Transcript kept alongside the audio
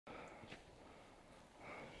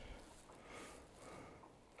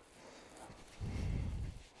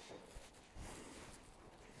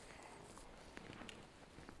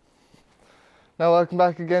Now welcome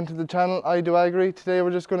back again to the channel. I do agree. Today we're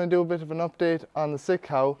just going to do a bit of an update on the sick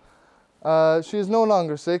cow. She is no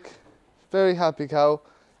longer sick. Very happy cow,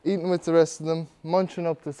 eating with the rest of them, munching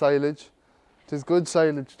up the silage. It is good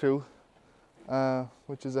silage too,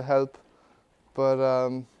 which is a help.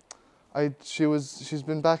 But she's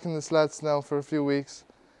been back in the slats now for a few weeks.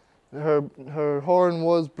 Her horn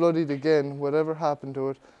was bloodied again. Whatever happened to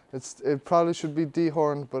it, it probably should be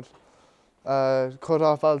dehorned, but cut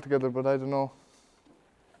off altogether. But I don't know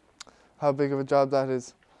how big of a job that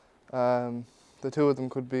is. The two of them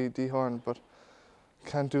could be dehorned, but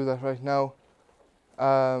can't do that right now.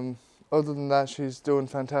 Other than that, she's doing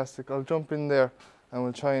fantastic. I'll jump in there and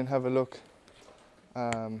we'll try and have a look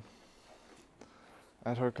at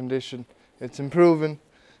her condition. It's improving.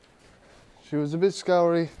 She was a bit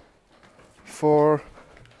scoury for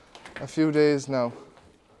a few days now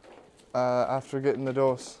after getting the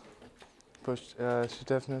dose, but she's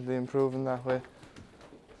definitely improving that way.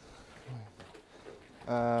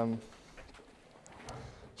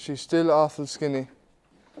 She's still awful skinny,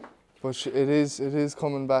 but it is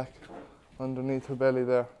coming back underneath her belly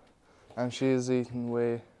there, and she is eating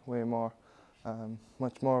way more,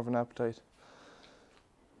 much more of an appetite.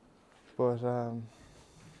 But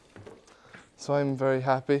so I'm very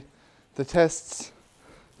happy. The tests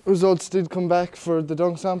results did come back for the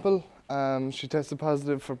dung sample. She tested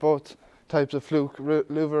positive for both types of fluke,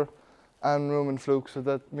 liver and rumen fluke, so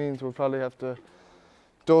that means we'll probably have to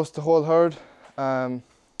dose the whole herd.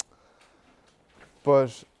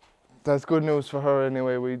 But that's good news for her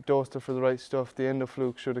anyway. We dosed her for the right stuff. The endo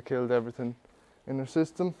fluke should have killed everything in her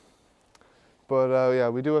system. But yeah,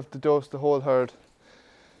 we do have to dose the whole herd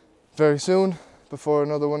very soon before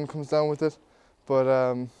another one comes down with it. But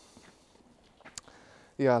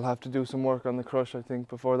yeah, I'll have to do some work on the crush, I think,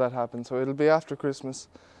 before that happens. So it'll be after Christmas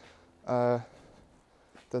that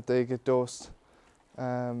they get dosed.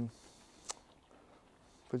 But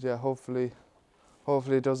yeah, hopefully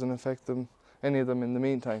it doesn't affect them, any of them in the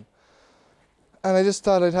meantime. And I just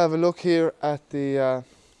thought I'd have a look here at the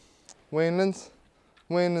WEANLINGS.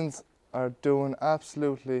 WEANLINGS are doing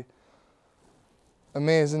absolutely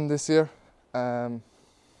amazing this year.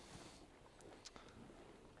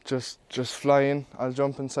 Just flying. I'll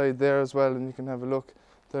jump inside there as well and you can have a look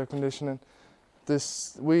at their conditioning.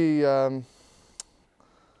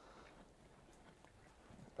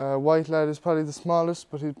 White lad is probably the smallest,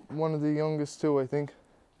 but he's one of the youngest too, I think.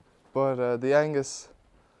 But the Angus,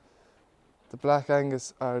 the black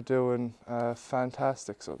Angus, are doing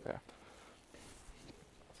fantastic, so there.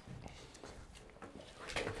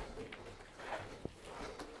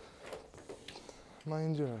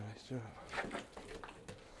 Mind you, alright, you're alright.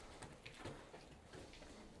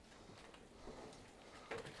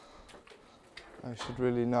 I should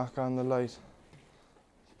really knock on the light,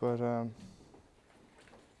 but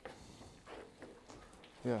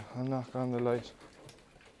yeah, I'll knock on the light.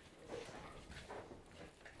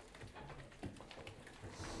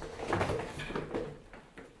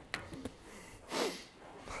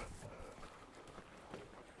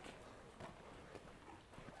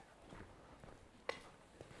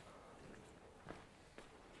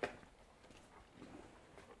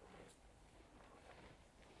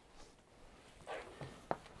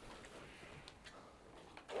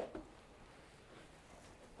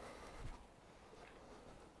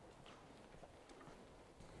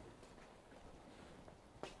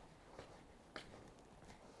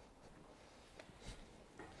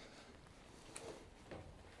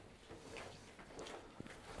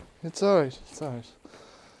 It's alright, it's alright.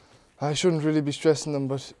 I shouldn't really be stressing them,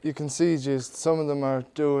 but you can see, geez, some of them are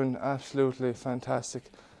doing absolutely fantastic.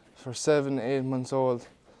 For 7-8 months old,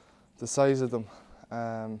 the size of them.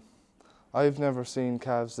 I've never seen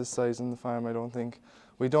calves this size on the farm, I don't think.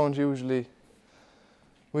 We don't usually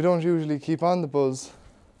keep on the bulls,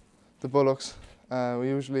 the bullocks. We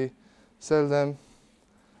usually sell them.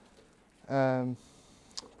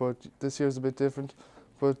 But this year's a bit different.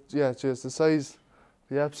 But yeah, just the size,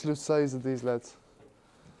 the absolute size of these lads.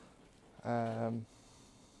 And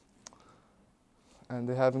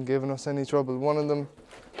they haven't given us any trouble. One of them,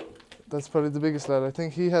 that's probably the biggest lad, I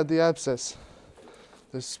think he had the abscess.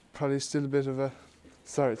 There's probably still a bit of a,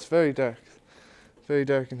 sorry, it's very dark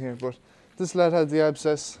in here, but this lad had the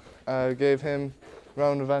abscess. Gave him a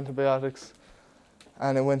round of antibiotics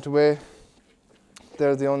and it went away.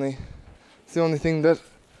 It's the only thing that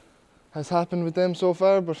has happened with them so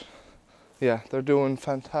far, but yeah, they're doing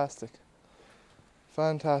fantastic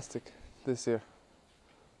this year,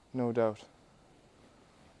 no doubt.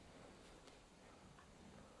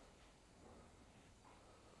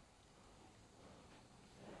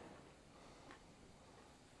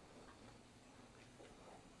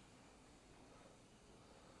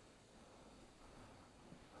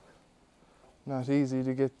 not easy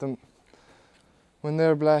to get them when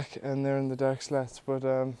they're black and they're in the dark slats, but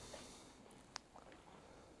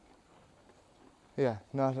yeah,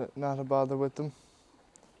 not a bother with them.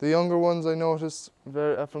 The younger ones, I noticed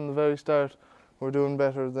from the very start, were doing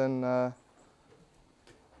better than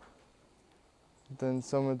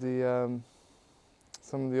some of the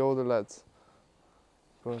older lads.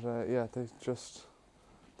 But yeah,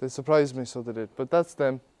 they surprised me, so they did. But that's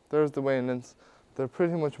them. There's the weanlings. They're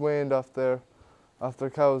pretty much weaned off their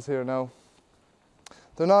cows here now.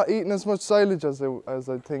 They're not eating as much silage as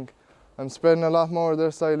I think. I'm spreading a lot more of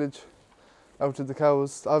their silage out to the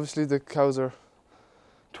cows. Obviously the cows are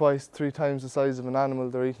twice, 3 times the size of an animal.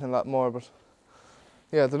 They're eating a lot more, but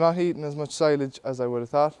yeah, they're not eating as much silage as I would have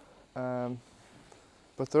thought.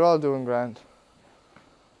 But they're all doing grand.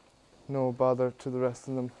 No bother to the rest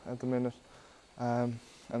of them at the minute. And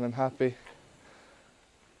I'm happy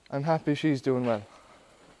she's doing well.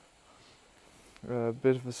 A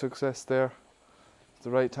bit of a success there. It's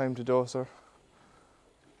the right time to dose her.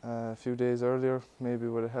 A few days earlier maybe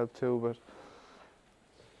would have helped too, but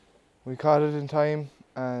we caught it in time,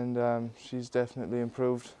 and she's definitely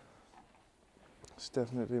improved. She's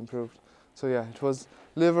definitely improved. So yeah, it was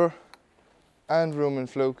liver and rumen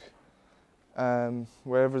fluke.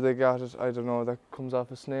 Wherever they got it, I don't know, that comes off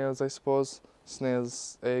of snails, I suppose.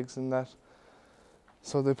 Snails' eggs and that.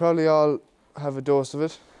 So they probably all have a dose of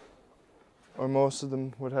it, or most of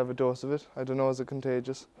them would have a dose of it. I don't know, is it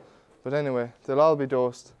contagious? But anyway, they'll all be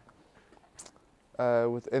dosed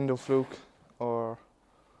with endofluke or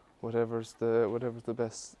whatever's the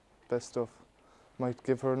best stuff. Might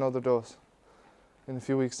give her another dose in a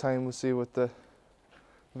few weeks' time. We'll see what the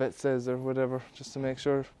vet says or whatever, just to make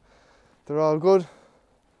sure they're all good.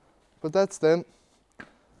 But that's them.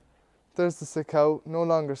 There's the sick cow, no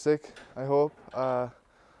longer sick, I hope. I'll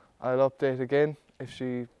update again if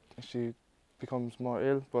she becomes more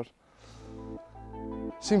ill, but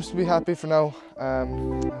seems to be happy for now. I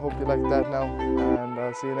hope you like that now, and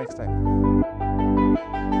I'll see you next time.